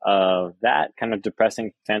effects of that kind of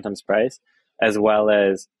depressing Phantom's price, as well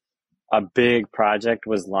as a big project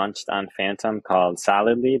was launched on Phantom called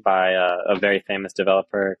Solidly by a very famous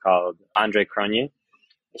developer called Andre Cronje.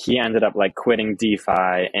 He ended up like quitting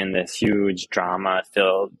DeFi in this huge drama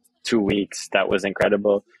filled 2 weeks that was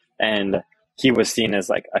incredible. And he was seen as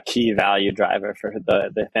like a key value driver for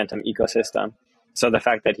the Phantom ecosystem. So the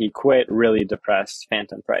fact that he quit really depressed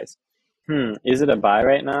Phantom price. Is it a buy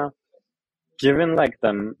right now? Given like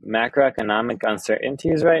the macroeconomic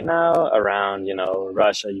uncertainties right now around,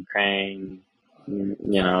 Russia, Ukraine,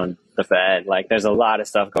 the Fed, like there's a lot of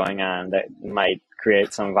stuff going on that might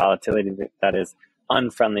create some volatility that is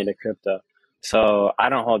unfriendly to crypto. So I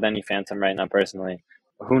don't hold any Phantom right now personally.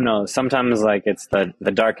 Who knows? Sometimes like it's the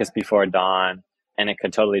darkest before dawn and it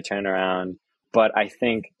could totally turn around. But I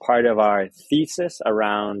think part of our thesis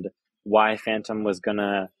around why Phantom was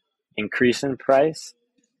gonna increase in price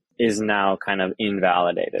is now kind of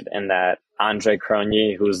invalidated, and that Andre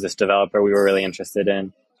Cronje, who's this developer we were really interested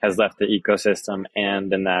in, has left the ecosystem,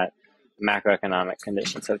 and in that macroeconomic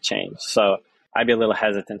conditions have changed. So I'd be a little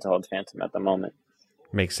hesitant to hold Phantom at the moment.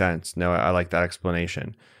 Makes sense. No, I like that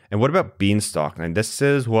explanation. And what about Beanstalk? And this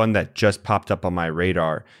is one that just popped up on my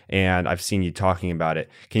radar, and I've seen you talking about it.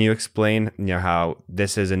 Can you explain, how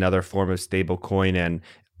this is another form of stable coin, and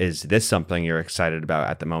is this something you're excited about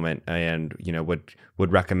at the moment, and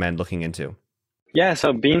would recommend looking into? Yeah,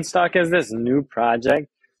 so Beanstalk is this new project.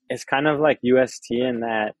 It's kind of like UST in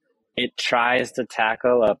that it tries to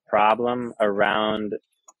tackle a problem around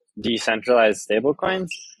decentralized stablecoins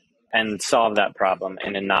and solve that problem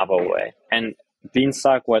in a novel way. And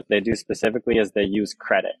Beanstalk, what they do specifically is they use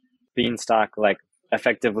credit. Beanstalk like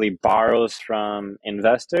effectively borrows from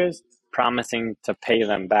investors, promising to pay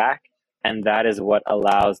them back, and that is what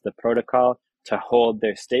allows the protocol to hold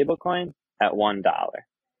their stablecoin at $1.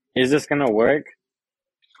 Is this going to work?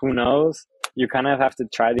 Who knows? You kind of have to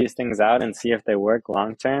try these things out and see if they work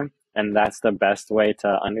long term. And that's the best way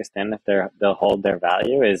to understand if they'll hold their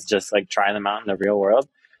value, is just like try them out in the real world.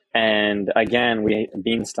 And again,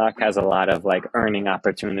 Beanstalk has a lot of like earning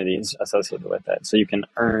opportunities associated with it. So you can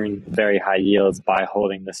earn very high yields by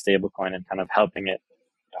holding the stablecoin and kind of helping it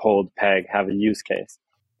hold peg, have a use case.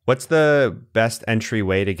 What's the best entry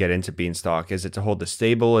way to get into Beanstalk? Is it to hold the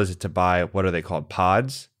stable? Is it to buy, what are they called,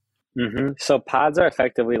 pods? So pods are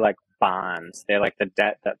effectively like bonds. They're like the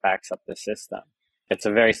debt that backs up the system. It's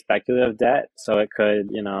a very speculative debt, so it could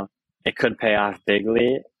pay off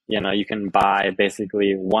bigly. You can buy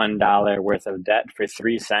basically $1 worth of debt for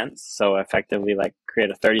 3 cents. So effectively like create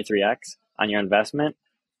a 33x on your investment.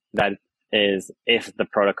 That is if the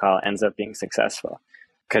protocol ends up being successful,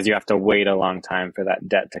 because you have to wait a long time for that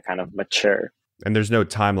debt to kind of mature. And there's no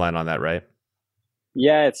timeline on that, right?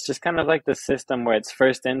 Yeah, it's just kind of like the system where it's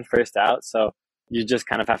first in, first out. So you just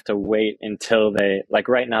kind of have to wait until like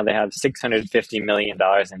right now they have $650 million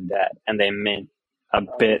in debt and they mint a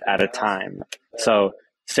bit at a time. So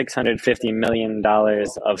 $650 million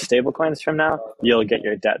of stablecoins from now, you'll get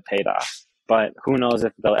your debt paid off. But who knows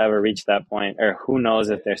if they'll ever reach that point, or who knows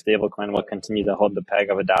if their stablecoin will continue to hold the peg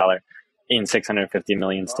of $1 in 650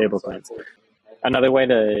 million stablecoins. Another way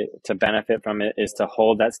to benefit from it is to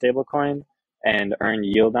hold that stablecoin and earn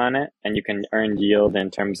yield on it. And you can earn yield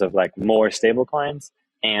in terms of like more stablecoins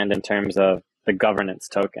and in terms of the governance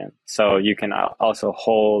token. So you can also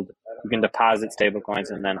hold, you can deposit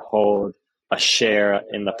stablecoins and then hold a share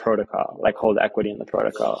in the protocol, like hold equity in the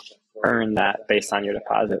protocol, earn that based on your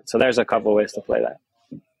deposit. So there's a couple ways to play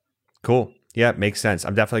that. Cool. Yeah, makes sense.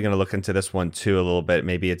 I'm definitely going to look into this one too a little bit.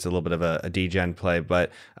 Maybe it's a little bit of a degen play,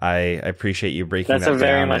 but I appreciate you breaking That's that a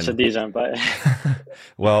very down. much a degen play.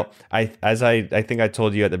 Well, I think I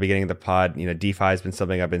told you at the beginning of the pod, DeFi has been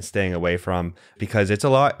something I've been staying away from because it's a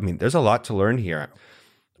lot. I mean, there's a lot to learn here.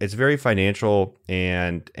 It's very financial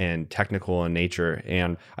and technical in nature,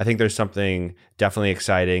 and I think there's something definitely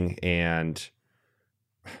exciting and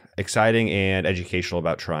educational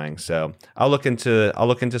about trying. So I'll look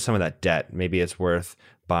into some of that debt. Maybe it's worth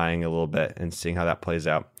buying a little bit and seeing how that plays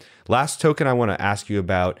out. Last token I want to ask you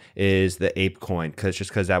about is the ApeCoin,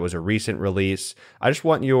 because that was a recent release. I just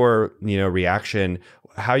want your reaction.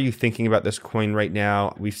 How are you thinking about this coin right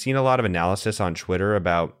now? We've seen a lot of analysis on Twitter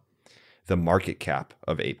about the market cap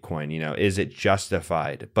of ApeCoin. Is it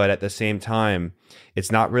justified? But at the same time,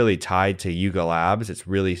 it's not really tied to Yuga Labs. It's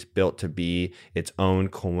really built to be its own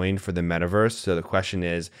coin for the metaverse. So the question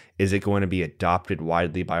is it going to be adopted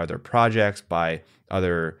widely by other projects, by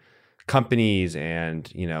other companies and,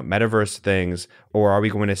 metaverse things? Or are we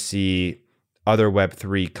going to see other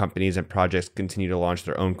Web3 companies and projects continue to launch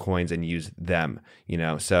their own coins and use them?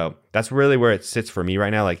 So that's really where it sits for me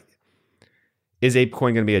right now. Like, is ApeCoin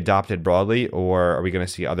going to be adopted broadly, or are we going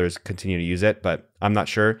to see others continue to use it? But I'm not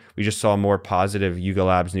sure. We just saw more positive Yuga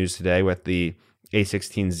Labs news today with the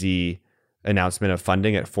A16Z announcement of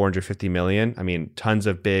funding at 450 million. I mean, tons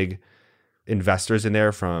of big investors in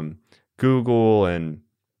there from Google and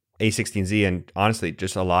A16Z, and honestly,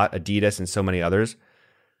 just a lot, Adidas and so many others.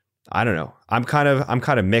 I don't know. I'm kind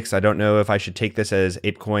of mixed. I don't know if I should take this as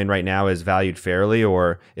ApeCoin right now is valued fairly,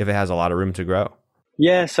 or if it has a lot of room to grow.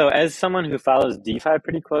 Yeah, so as someone who follows DeFi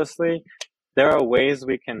pretty closely, there are ways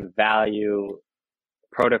we can value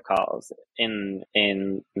protocols in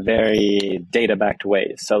very data-backed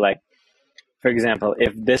ways. So like, for example,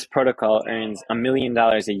 if this protocol earns $1 million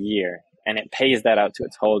a year and it pays that out to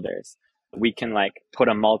its holders, we can like put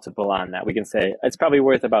a multiple on that. We can say it's probably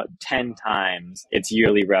worth about 10 times its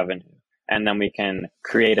yearly revenue. And then we can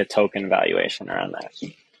create a token valuation around that.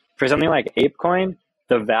 For something like ApeCoin,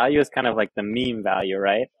 the value is kind of like the meme value,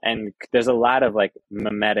 right? And there's a lot of like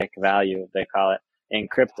mimetic value, they call it, in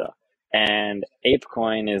crypto. And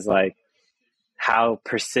ApeCoin is like, how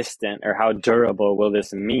persistent or how durable will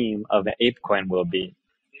this meme of an ApeCoin will be?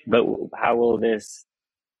 But how will this,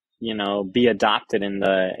 be adopted in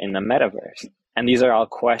the metaverse? And these are all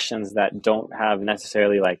questions that don't have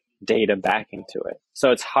necessarily like data backing to it.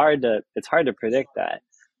 So it's hard to predict that.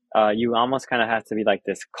 You almost kind of have to be like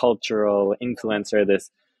this cultural influencer,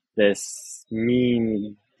 this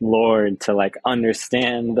meme lord to like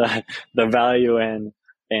understand the value in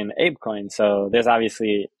ApeCoin. So there's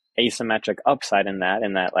obviously asymmetric upside in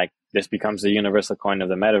that like this becomes the universal coin of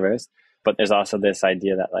the metaverse. But there's also this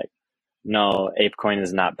idea that like, no, ApeCoin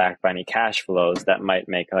is not backed by any cash flows that might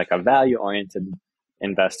make like a value oriented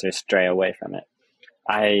investor stray away from it.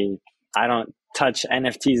 I don't touch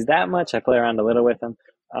NFTs that much. I play around a little with them.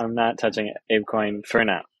 I'm not touching ApeCoin for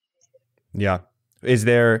now. Yeah. Is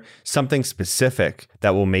there something specific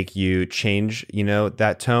that will make you change,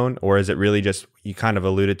 that tone? Or is it really just, you kind of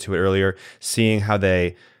alluded to it earlier, seeing how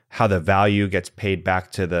the value gets paid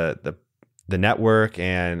back to the network?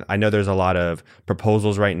 And I know there's a lot of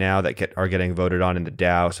proposals right now that are getting voted on in the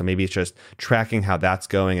DAO. So maybe it's just tracking how that's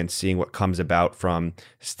going and seeing what comes about from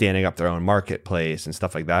standing up their own marketplace and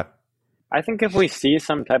stuff like that. I think if we see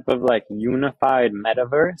some type of like unified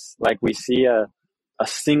metaverse, like we see a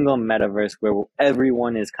single metaverse where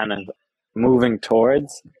everyone is kind of moving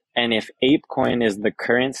towards, and if ApeCoin is the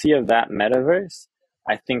currency of that metaverse,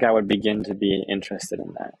 I think I would begin to be interested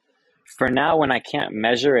in that. For now, when I can't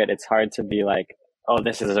measure it, it's hard to be like, oh,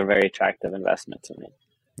 this is a very attractive investment to me.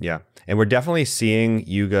 Yeah. And we're definitely seeing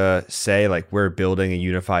Yuga say like, we're building a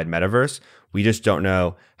unified metaverse. We just don't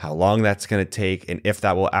know how long that's going to take and if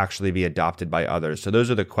that will actually be adopted by others. So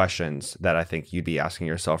those are the questions that I think you'd be asking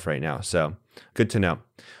yourself right now. So good to know.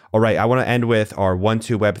 All right. I want to end with our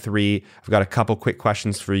 1-2 Web3. I've got a couple quick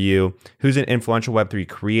questions for you. Who's an influential Web3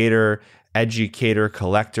 creator, educator,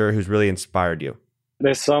 collector who's really inspired you?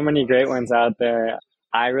 There's so many great ones out there.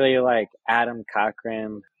 I really like Adam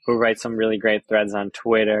Cochran, who writes some really great threads on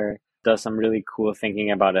Twitter, does some really cool thinking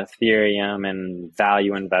about Ethereum and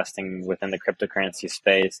value investing within the cryptocurrency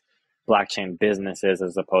space, blockchain businesses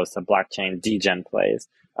as opposed to blockchain degen plays.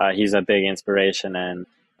 He's a big inspiration, and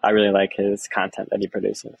I really like his content that he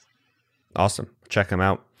produces. Awesome. Check them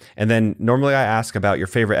out. And then normally I ask about your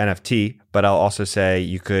favorite NFT, but I'll also say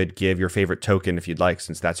you could give your favorite token if you'd like,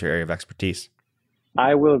 since that's your area of expertise.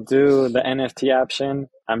 I will do the NFT option.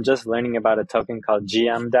 I'm just learning about a token called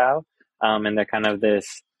GMDAO, and they're kind of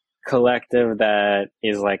this collective that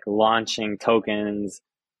is like launching tokens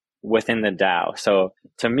within the DAO. So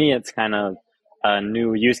to me, it's kind of a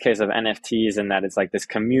new use case of NFTs in that it's like this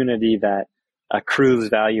community that accrues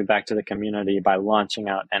value back to the community by launching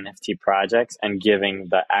out NFT projects and giving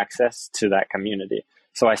the access to that community.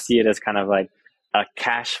 So I see it as kind of like a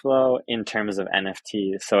cash flow in terms of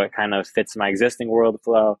NFTs. So it kind of fits my existing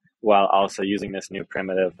workflow while also using this new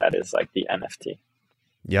primitive that is like the NFT.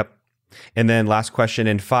 Yep. And then last question,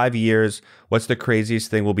 in 5 years, what's the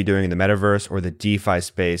craziest thing we'll be doing in the metaverse or the DeFi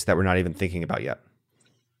space that we're not even thinking about yet?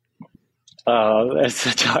 Oh, that's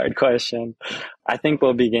such a hard question. I think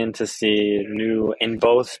we'll begin to see in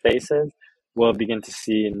both spaces, we'll begin to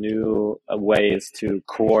see new ways to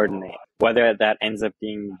coordinate, whether that ends up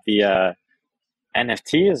being via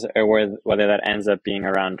NFTs or whether that ends up being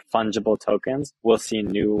around fungible tokens. We'll see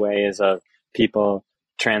new ways of people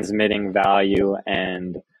transmitting value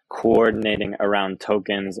and coordinating around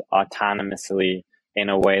tokens autonomously in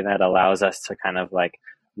a way that allows us to kind of like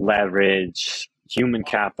leverage human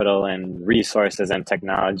capital and resources and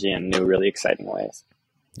technology in new, really exciting ways.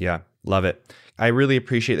 Yeah, love it. I really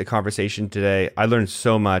appreciate the conversation today. I learned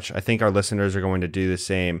so much. I think our listeners are going to do the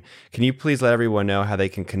same. Can you please let everyone know how they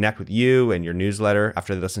can connect with you and your newsletter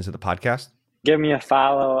after they listen to the podcast? Give me a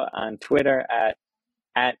follow on Twitter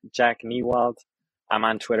at Jack Niewold. I'm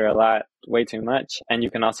on Twitter a lot, way too much. And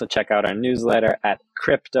you can also check out our newsletter at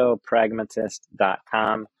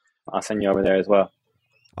cryptopragmatist.com. I'll send you over there as well.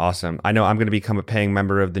 Awesome. I know I'm going to become a paying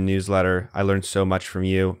member of the newsletter. I learned so much from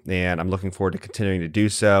you, and I'm looking forward to continuing to do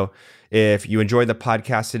so. If you enjoyed the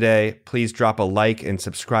podcast today, please drop a like and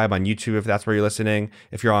subscribe on YouTube if that's where you're listening.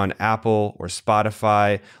 If you're on Apple or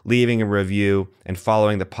Spotify, leaving a review and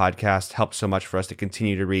following the podcast helps so much for us to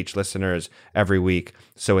continue to reach listeners every week.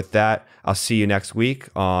 So with that, I'll see you next week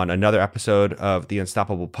on another episode of the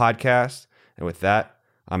Unstoppable Podcast. And with that,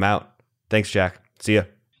 I'm out. Thanks, Jack. See ya.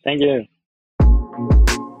 Thank you.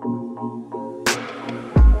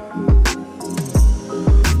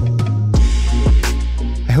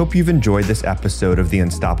 I hope you've enjoyed this episode of the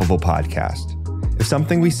Unstoppable Podcast. If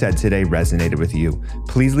something we said today resonated with you,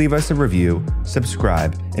 please leave us a review,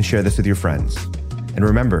 subscribe, and share this with your friends. And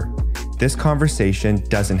remember, this conversation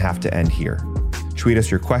doesn't have to end here. Tweet us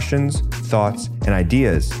your questions, thoughts, and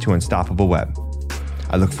ideas to Unstoppable Web.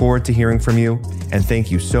 I look forward to hearing from you, and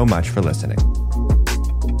thank you so much for listening.